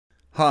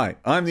Hi,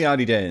 I'm the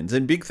Arty Dans,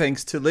 and big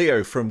thanks to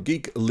Leo from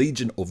Geek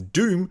Legion of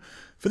Doom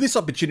for this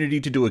opportunity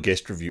to do a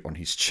guest review on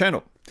his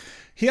channel.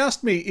 He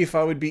asked me if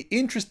I would be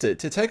interested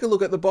to take a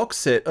look at the box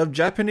set of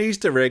Japanese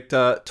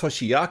director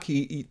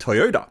Toshiaki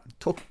Toyoda.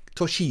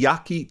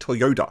 Toshiaki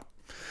Toyoda.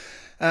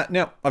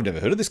 Now, I've never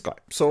heard of this guy,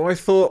 so I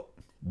thought,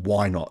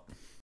 why not?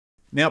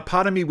 Now,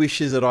 part of me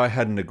wishes that I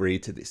hadn't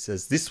agreed to this,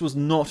 as this was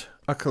not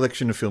a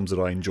collection of films that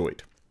I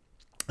enjoyed.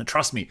 And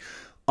trust me,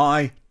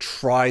 I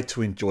tried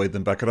to enjoy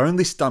them, but could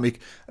only stomach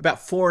about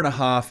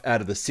 4.5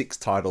 out of the 6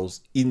 titles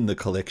in the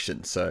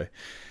collection. So,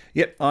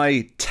 yep,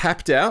 I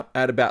tapped out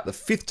at about the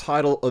 5th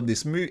title of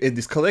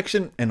this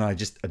collection, and I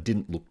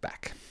didn't look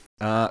back.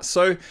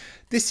 So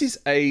this is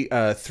a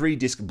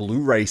 3-disc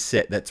Blu-ray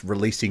set that's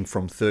releasing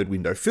from Third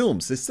Window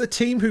Films. It's the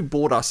team who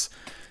bought us,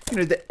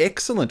 the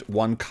excellent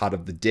One Cut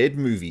of the Dead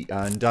movie,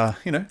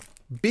 and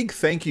big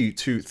thank you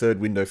to Third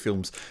Window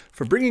Films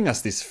for bringing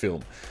us this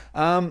film.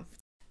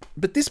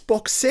 But this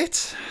box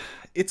set,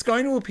 it's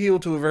going to appeal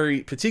to a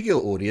very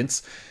particular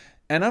audience,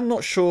 and I'm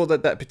not sure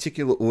that that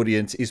particular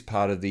audience is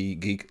part of the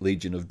Geek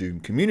Legion of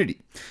Doom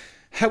community.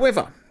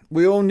 However,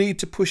 we all need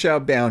to push our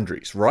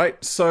boundaries,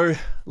 right? So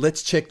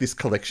let's check this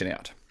collection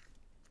out.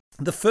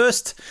 The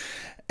first,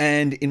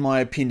 and in my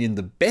opinion,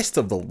 the best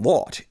of the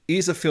lot,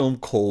 is a film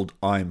called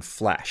I'm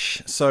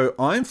Flash. So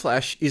I'm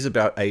Flash is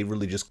about a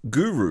religious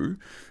guru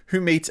who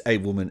meets a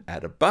woman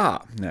at a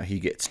bar. Now he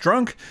gets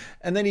drunk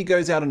and then he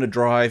goes out on a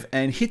drive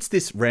and hits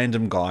this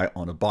random guy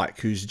on a bike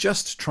who's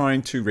just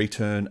trying to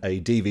return a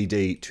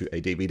DVD to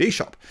a DVD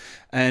shop.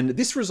 And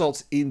this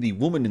results in the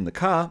woman in the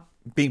car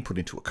being put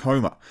into a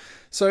coma.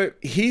 So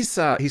his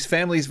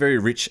family is very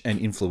rich and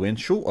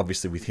influential,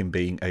 obviously with him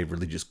being a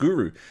religious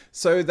guru.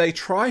 So they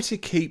try to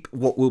keep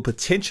what will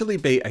potentially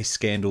be a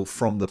scandal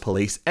from the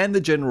police and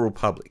the general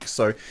public.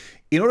 So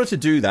in order to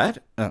do that,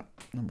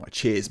 my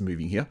chair's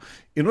moving here.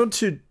 In order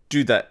to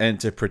do that and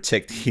to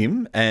protect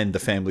him and the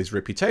family's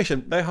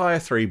reputation, they hire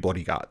 3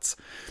 bodyguards.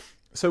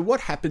 So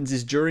what happens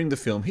is during the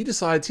film, he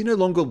decides he no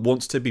longer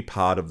wants to be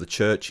part of the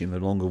church. He no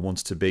longer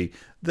wants to be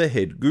the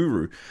head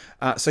guru.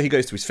 So he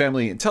goes to his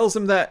family and tells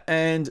them that,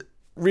 and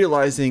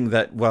realizing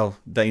that, well,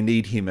 they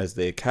need him as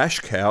their cash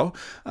cow,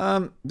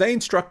 they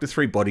instruct the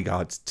 3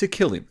 bodyguards to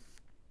kill him.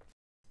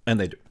 And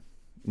they do.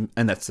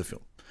 And that's the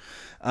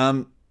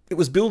film. It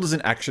was billed as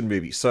an action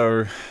movie,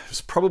 so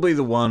it's probably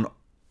the one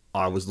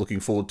I was looking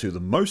forward to the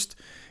most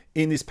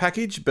in this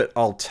package, but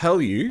I'll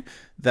tell you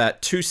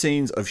that 2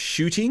 scenes of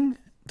shooting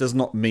does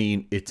not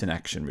mean it's an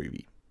action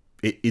movie.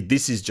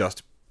 This is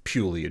just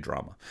purely a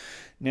drama.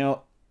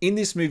 Now, in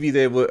this movie,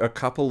 there were a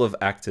couple of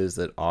actors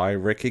that I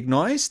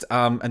recognized,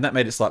 and that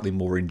made it slightly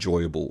more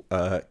enjoyable.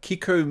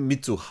 Kiko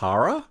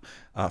Mitsuhara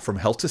from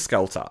Helter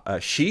Skelter.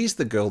 She's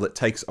the girl that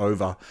takes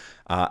over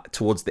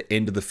towards the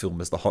end of the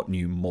film as the hot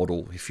new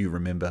model, if you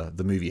remember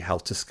the movie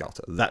Helter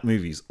Skelter. That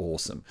movie is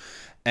awesome.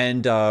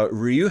 And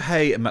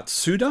Ryuhei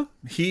Matsuda,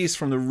 he is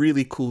from the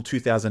really cool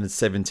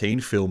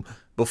 2017 film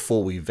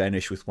Before We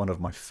Vanish with one of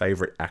my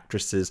favorite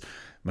actresses,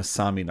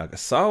 Masami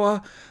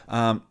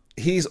Nagasawa.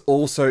 He's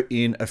also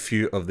in a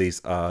few of these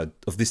of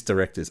this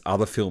director's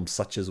other films,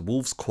 such as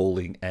Wolves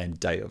Calling and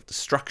Day of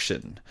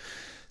Destruction.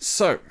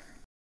 So,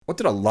 what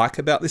did I like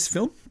about this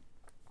film?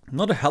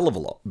 Not a hell of a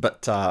lot,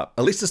 but at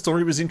least the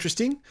story was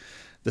interesting.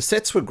 The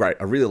sets were great.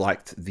 I really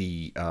liked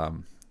the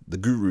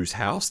guru's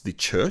house, the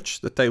church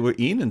that they were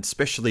in, and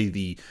especially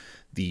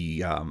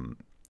the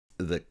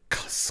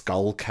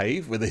skull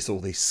cave where there's all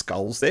these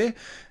skulls there.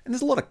 And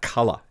there's a lot of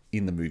color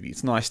in the movie.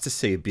 It's nice to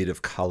see a bit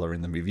of color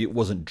in the movie. It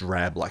wasn't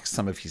drab like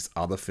some of his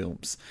other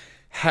films.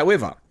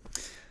 However,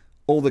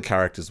 all the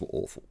characters were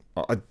awful.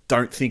 I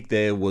don't think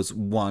there was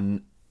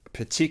one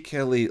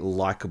particularly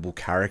likable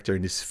character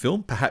in this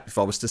film. Perhaps if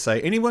I was to say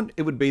anyone,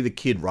 it would be the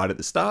kid right at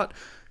the start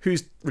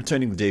who's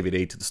returning the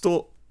DVD to the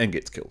store and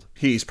gets killed.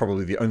 He's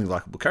probably the only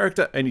likable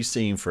character, and you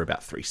see him for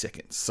about 3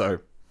 seconds.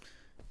 So,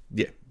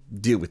 yeah,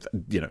 deal with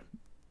that.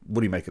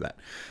 What do you make of that?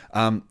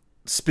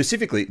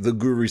 Specifically, the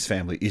guru's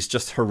family is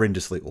just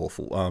horrendously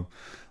awful.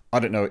 I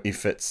don't know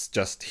if it's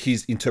just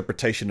his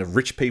interpretation of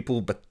rich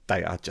people, but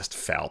they are just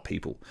foul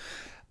people.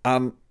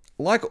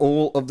 Like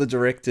all of the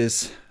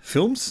director's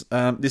films,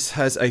 this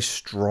has a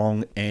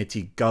strong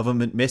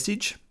anti-government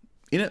message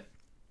in it.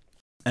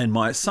 And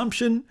my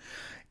assumption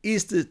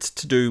is that it's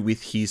to do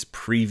with his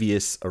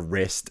previous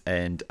arrest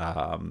and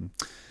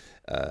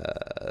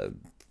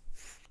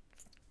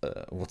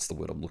what's the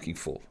word I'm looking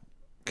for?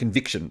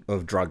 Conviction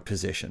of drug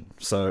possession.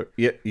 So,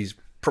 yeah, he's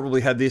probably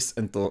had this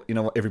and thought, you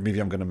know what, every movie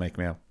I'm going to make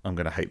now, I'm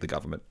going to hate the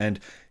government. And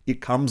it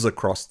comes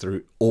across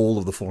through all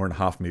of the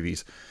 4.5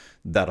 movies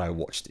that I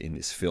watched in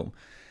this film.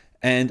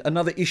 And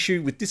another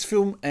issue with this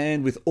film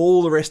and with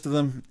all the rest of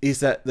them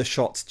is that the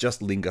shots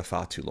just linger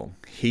far too long.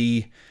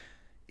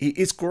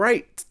 It's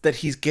great that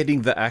he's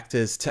getting the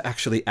actors to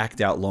actually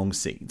act out long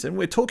scenes. And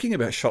we're talking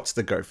about shots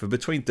that go for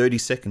between 30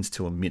 seconds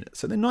to a minute.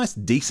 So they're nice,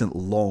 decent,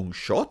 long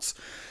shots.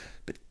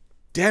 But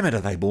damn it,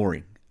 are they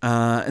boring.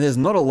 And there's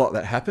not a lot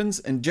that happens.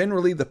 And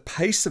generally, the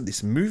pace of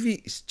this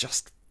movie is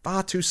just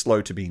far too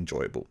slow to be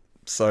enjoyable.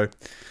 So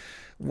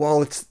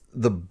while it's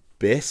the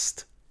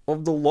best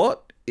of the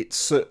lot, it's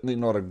certainly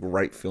not a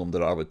great film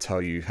that I would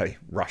tell you, hey,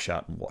 rush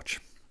out and watch.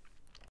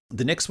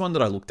 The next one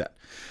that I looked at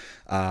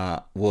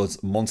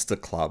was Monster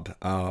Club.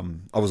 I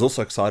was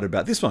also excited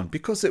about this one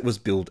because it was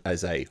billed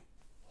as a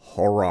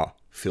horror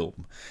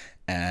film,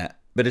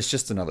 but it's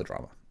just another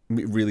drama.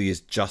 It really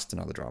is just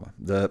another drama.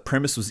 The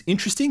premise was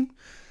interesting.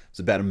 It's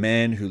about a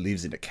man who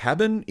lives in a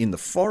cabin in the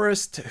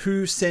forest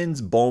who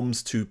sends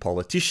bombs to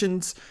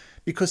politicians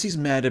because he's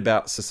mad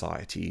about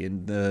society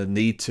and the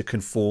need to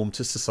conform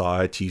to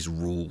society's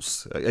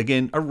rules.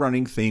 Again, a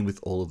running theme with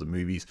all of the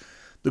movies.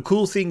 The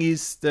cool thing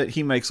is that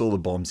he makes all the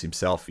bombs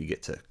himself. You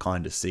get to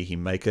kind of see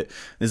him make it.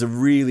 There's a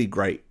really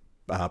great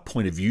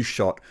point of view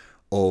shot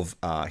of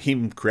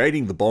him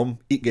creating the bomb,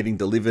 it getting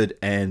delivered,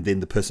 and then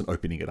the person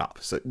opening it up.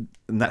 So,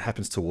 and that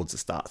happens towards the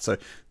start. So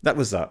that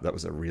was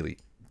a really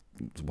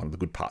one of the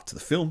good parts of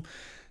the film.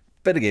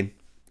 But again,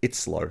 it's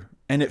slow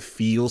and it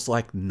feels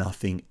like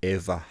nothing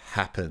ever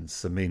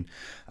happens. I mean,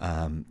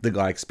 the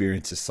guy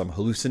experiences some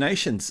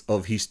hallucinations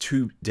of his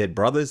two dead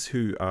brothers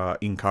who are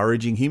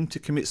encouraging him to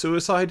commit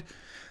suicide.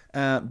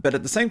 But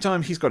at the same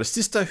time, he's got a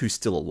sister who's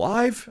still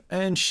alive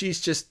and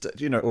she's just,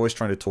 always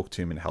trying to talk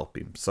to him and help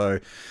him. So,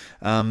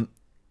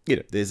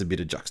 there's a bit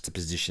of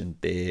juxtaposition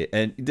there.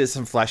 And there's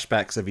some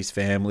flashbacks of his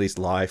family's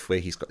life where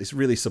he's got this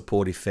really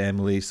supportive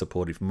family,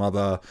 supportive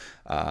mother.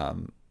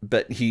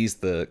 But he's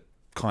the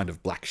kind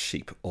of black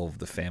sheep of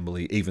the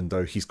family, even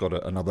though he's got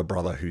another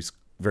brother who's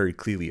very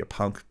clearly a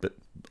punk, but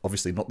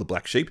obviously not the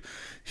black sheep.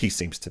 He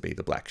seems to be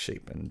the black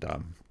sheep. And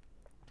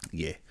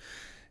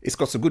it's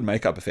got some good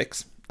makeup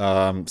effects.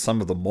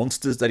 Some of the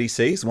monsters that he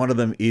sees, one of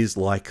them is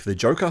like the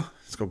Joker.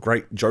 It's got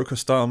great Joker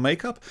style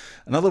makeup.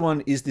 Another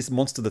one is this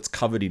monster that's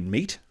covered in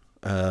meat.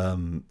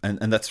 And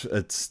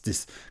it's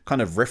this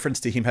kind of reference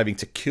to him having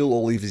to kill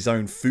all of his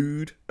own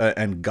food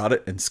and gut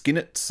it and skin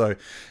it. So,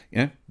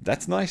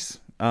 that's nice.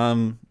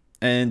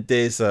 And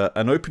there's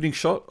an opening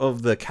shot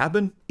of the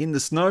cabin in the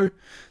snow.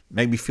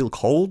 Made me feel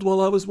cold while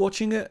I was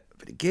watching it.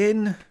 But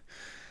again,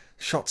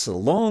 shots are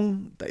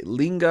long, they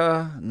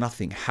linger,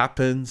 nothing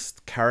happens,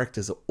 the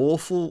characters are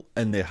awful,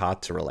 and they're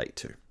hard to relate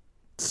to.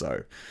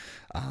 So,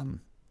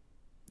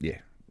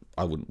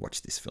 I wouldn't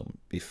watch this film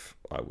if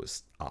I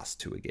was asked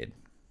to again.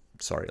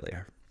 Sorry,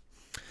 Leo.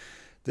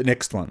 The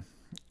next one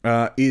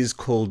is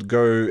called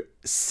Go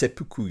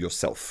Seppuku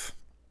Yourself.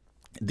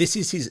 This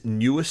is his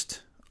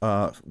newest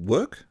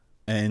work,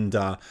 and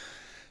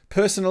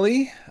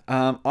personally,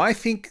 I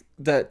think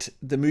that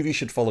the movie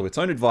should follow its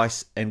own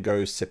advice and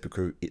go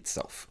seppuku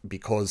itself,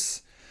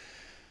 because,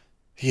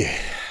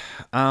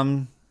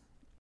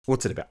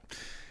 what's it about?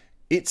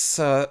 It's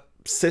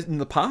set in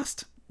the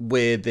past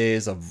where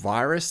there's a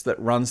virus that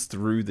runs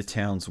through the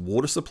town's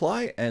water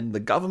supply, and the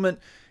government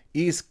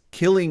is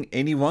killing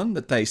anyone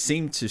that they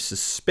seem to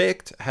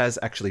suspect has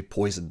actually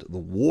poisoned the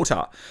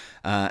water.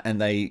 And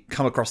they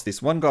come across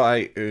this one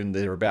guy and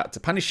they're about to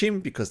punish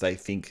him because they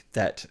think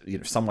that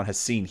someone has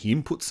seen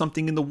him put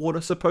something in the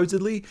water,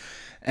 supposedly.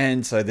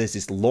 And so there's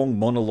this long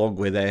monologue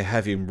where they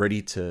have him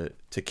ready to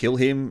kill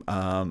him.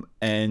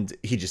 And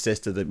he just says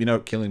to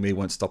them, killing me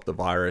won't stop the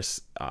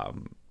virus.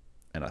 And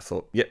I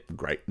thought, yep,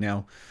 great.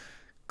 Now,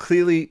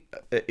 clearly,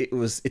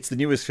 it's the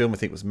newest film. I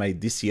think it was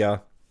made this year.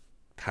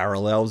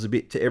 Parallels a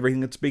bit to everything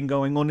that's been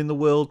going on in the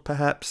world,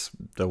 perhaps.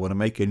 Don't want to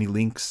make any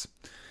links.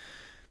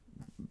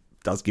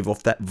 Does give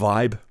off that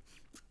vibe.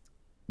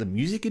 The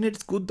music in it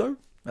is good, though,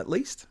 at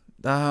least.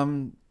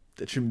 The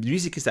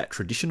music is that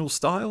traditional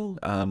style.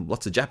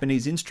 Lots of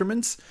Japanese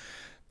instruments.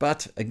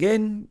 But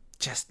again,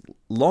 just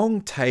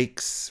long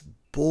takes,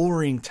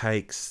 boring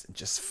takes,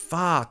 just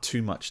far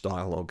too much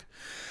dialogue.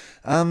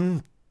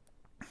 I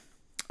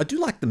do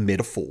like the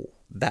metaphor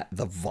that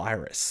the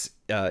virus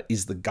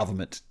is the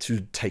government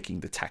to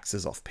taking the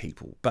taxes off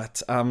people.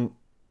 But, I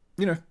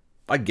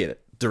get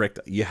it.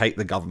 Director, you hate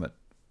the government.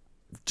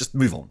 Just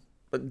move on.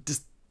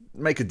 Just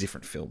make a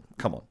different film.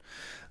 Come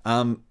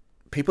on.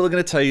 People are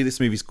going to tell you this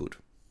movie's good.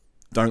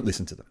 Don't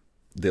listen to them.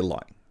 They're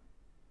lying.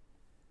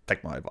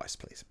 Take my advice,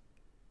 please.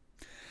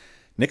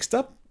 Next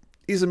up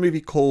is a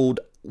movie called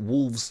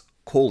Wolves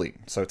Calling.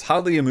 So it's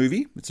hardly a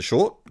movie. It's a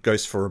short. It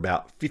goes for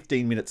about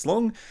 15 minutes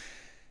long.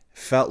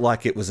 Felt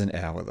like it was an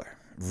hour, though.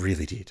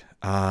 Really did.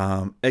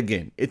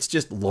 Again, it's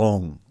just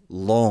long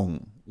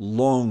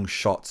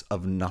shots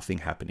of nothing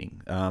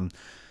happening.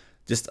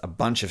 Just a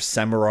bunch of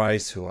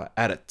samurais who are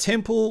at a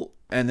temple,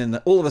 and then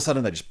all of a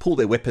sudden they just pull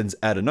their weapons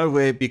out of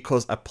nowhere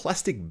because a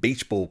plastic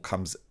beach ball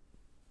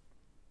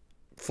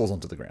falls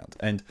onto the ground.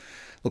 And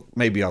look,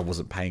 maybe I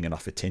wasn't paying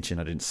enough attention.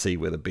 I didn't see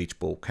where the beach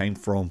ball came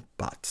from,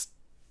 but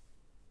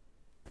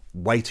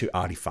way too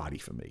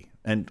arty-farty for me.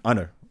 And I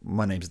know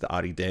my name's the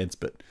Arty Dans,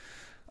 but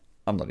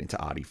I'm not into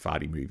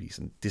arty-farty movies,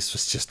 and this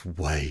was just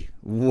way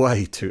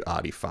too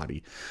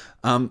arty-farty.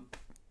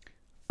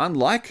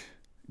 Unlike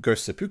Go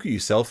Seppuku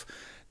Yourself,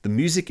 the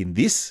music in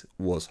this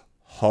was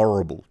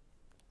horrible.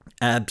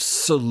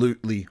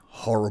 Absolutely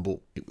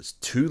horrible. It was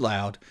too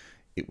loud,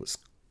 it was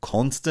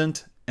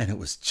constant, and it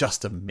was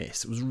just a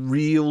mess. It was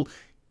real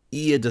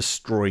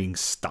ear-destroying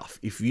stuff.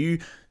 If you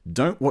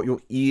don't want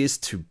your ears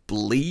to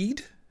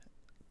bleed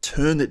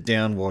turn it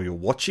down while you're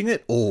watching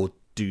it, or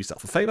do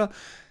yourself a favor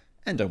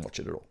and don't watch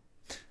it at all.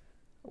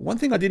 One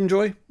thing I did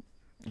enjoy,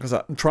 because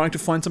I'm trying to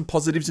find some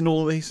positives in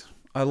all of these,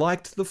 I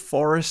liked the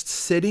forest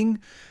setting,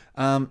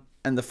 and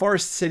the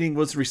forest setting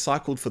was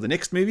recycled for the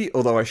next movie,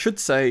 although I should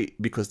say,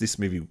 because this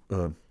movie,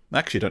 I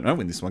actually don't know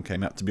when this one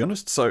came out, to be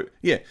honest, so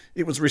yeah,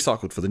 it was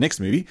recycled for the next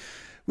movie,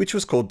 which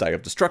was called Day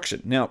of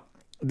Destruction. Now,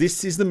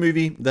 this is the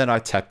movie that I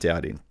tapped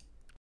out in.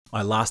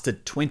 I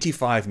lasted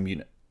 25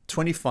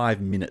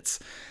 minutes,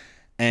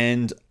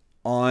 and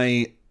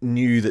I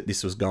knew that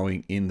this was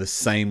going in the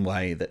same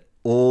way that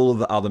all of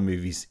the other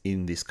movies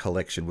in this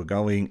collection were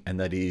going, and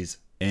that is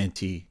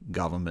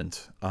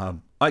anti-government.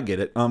 I get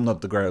it. I'm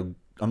not the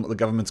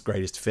government's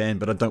greatest fan,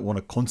 but I don't want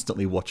to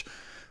constantly watch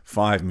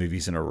 5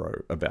 movies in a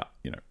row about,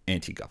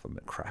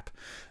 anti-government crap.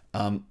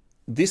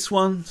 This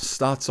one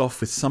starts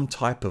off with some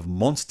type of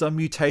monster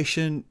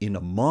mutation in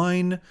a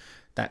mine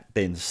that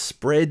then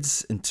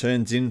spreads and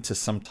turns into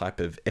some type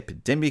of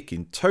epidemic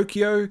in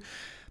Tokyo.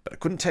 But I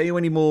couldn't tell you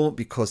anymore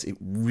because it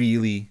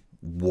really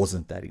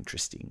wasn't that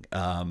interesting.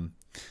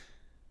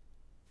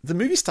 The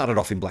movie started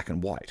off in black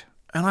and white,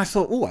 and I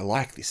thought, oh, I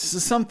like this. This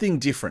is something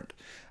different.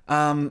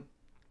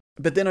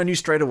 But then I knew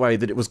straight away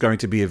that it was going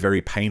to be a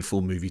very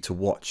painful movie to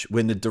watch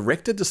when the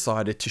director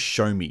decided to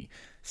show me,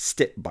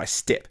 step by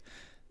step,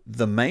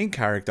 the main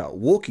character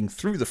walking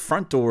through the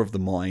front door of the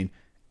mine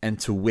and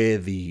to where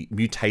the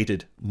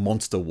mutated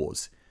monster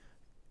was.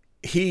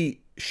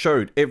 He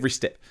showed every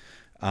step.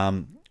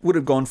 Would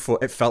have gone for,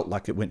 it felt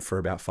like it went for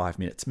about 5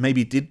 minutes.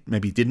 Maybe it did,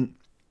 maybe it didn't.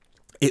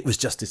 It was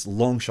just this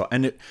long shot.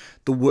 And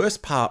the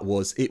worst part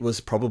was it was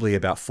probably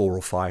about 4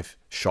 or 5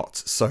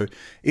 shots. So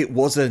it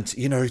wasn't,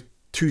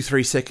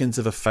 2-3 seconds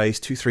of a face,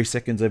 2-3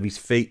 seconds of his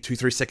feet,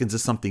 2-3 seconds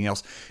of something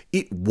else.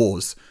 It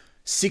was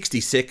 60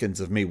 seconds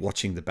of me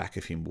watching the back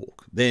of him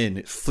walk. Then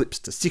it flips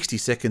to 60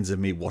 seconds of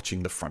me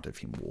watching the front of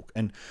him walk.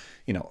 And,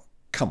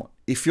 come on.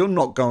 If you're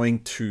not going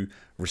to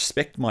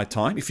respect my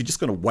time, if you're just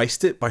going to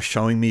waste it by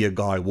showing me a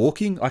guy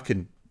walking, I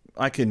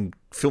can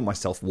film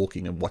myself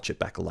walking and watch it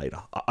back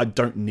later. I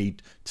don't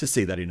need to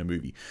see that in a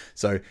movie.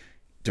 So,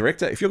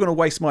 director, if you're going to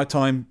waste my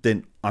time,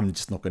 then I'm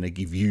just not going to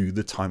give you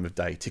the time of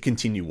day to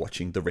continue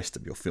watching the rest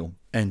of your film.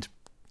 And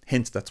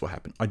hence, that's what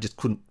happened. I just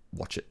couldn't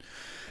watch it.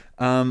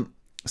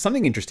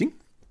 Something interesting.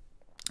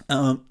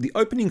 The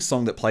opening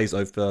song that plays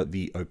over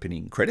the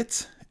opening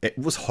credits, it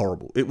was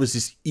horrible. It was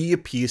this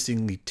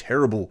ear-piercingly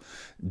terrible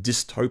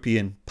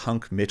dystopian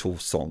punk metal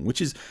song, which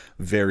is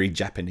very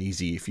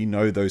Japanesey. If you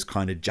know those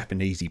kind of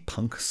Japanesey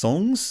punk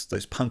songs,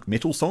 those punk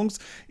metal songs,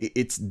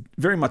 it's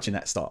very much in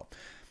that style.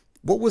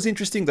 What was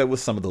interesting, though,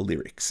 was some of the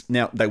lyrics.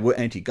 Now, they were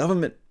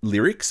anti-government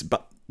lyrics,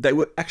 but they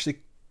were actually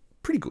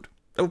pretty good.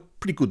 They were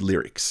pretty good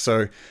lyrics.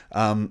 So,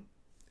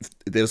 if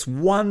there's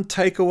one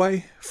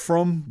takeaway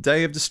from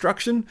Day of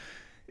Destruction,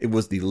 it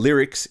was the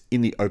lyrics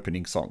in the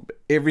opening song. But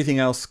everything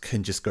else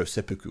can just go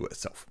seppuku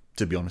itself,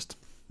 to be honest.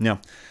 Now,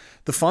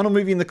 the final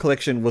movie in the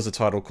collection was a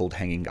title called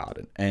Hanging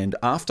Garden. And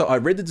after I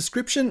read the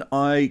description,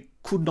 I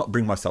could not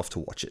bring myself to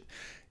watch it.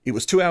 It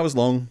was 2 hours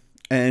long,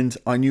 and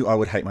I knew I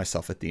would hate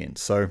myself at the end.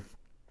 So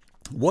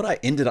what I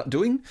ended up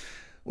doing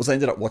was I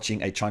ended up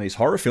watching a Chinese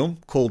horror film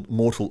called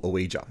Mortal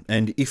Ouija.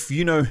 And if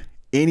you know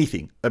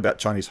anything about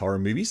Chinese horror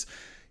movies,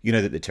 you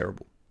know that they're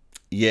terrible.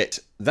 Yet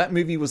that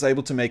movie was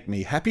able to make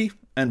me happy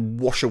and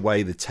wash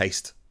away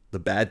the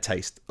bad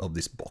taste of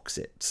this box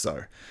set.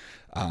 So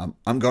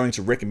I'm going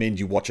to recommend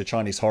you watch a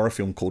Chinese horror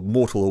film called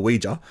Mortal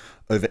Ouija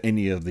over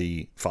any of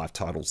the 6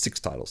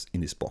 titles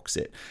in this box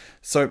set.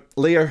 So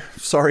Leo,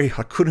 sorry,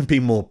 I couldn't be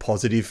more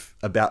positive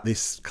about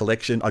this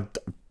collection. I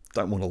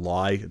don't want to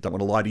lie. I don't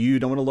want to lie to you.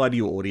 Don't want to lie to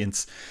your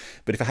audience.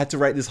 But if I had to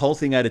rate this whole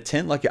thing out of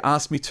 10, like you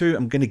asked me to,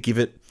 I'm going to give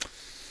it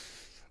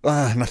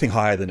nothing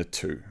higher than a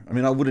 2. I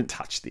mean, I wouldn't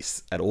touch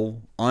this at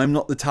all. I'm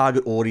not the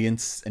target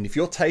audience. And if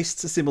your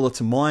tastes are similar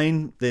to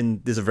mine,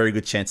 then there's a very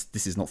good chance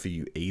this is not for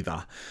you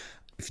either.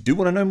 If you do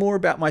want to know more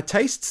about my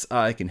tastes,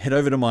 you can head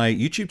over to my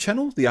YouTube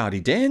channel, the Arty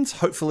Dans.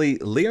 Hopefully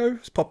Leo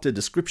has popped a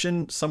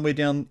description somewhere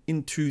down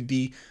into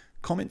the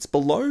comments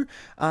below.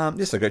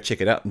 So go check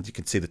it out and you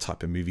can see the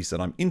type of movies that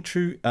I'm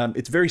into.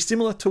 It's very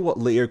similar to what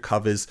Leo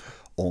covers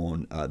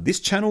on this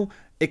channel,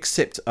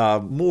 except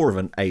more of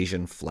an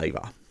Asian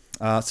flavor.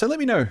 So let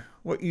me know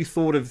what you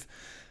thought of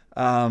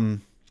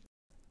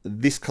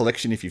this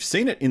collection if you've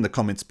seen it in the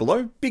comments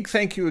below. Big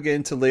thank you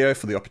again to Leo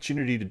for the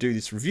opportunity to do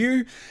this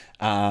review.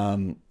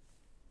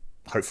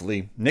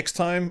 Hopefully next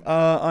time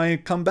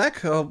I come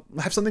back, I'll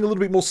have something a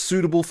little bit more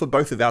suitable for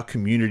both of our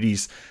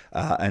communities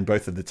and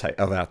both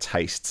of our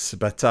tastes.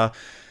 But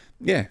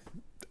yeah,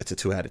 it's a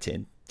 2 out of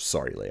 10.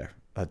 Sorry, Leo.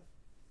 I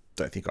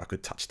don't think I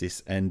could touch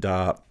this. And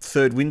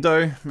third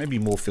window, maybe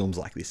more films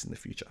like this in the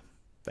future.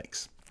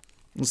 Thanks.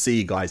 We'll see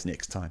you guys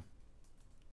next time.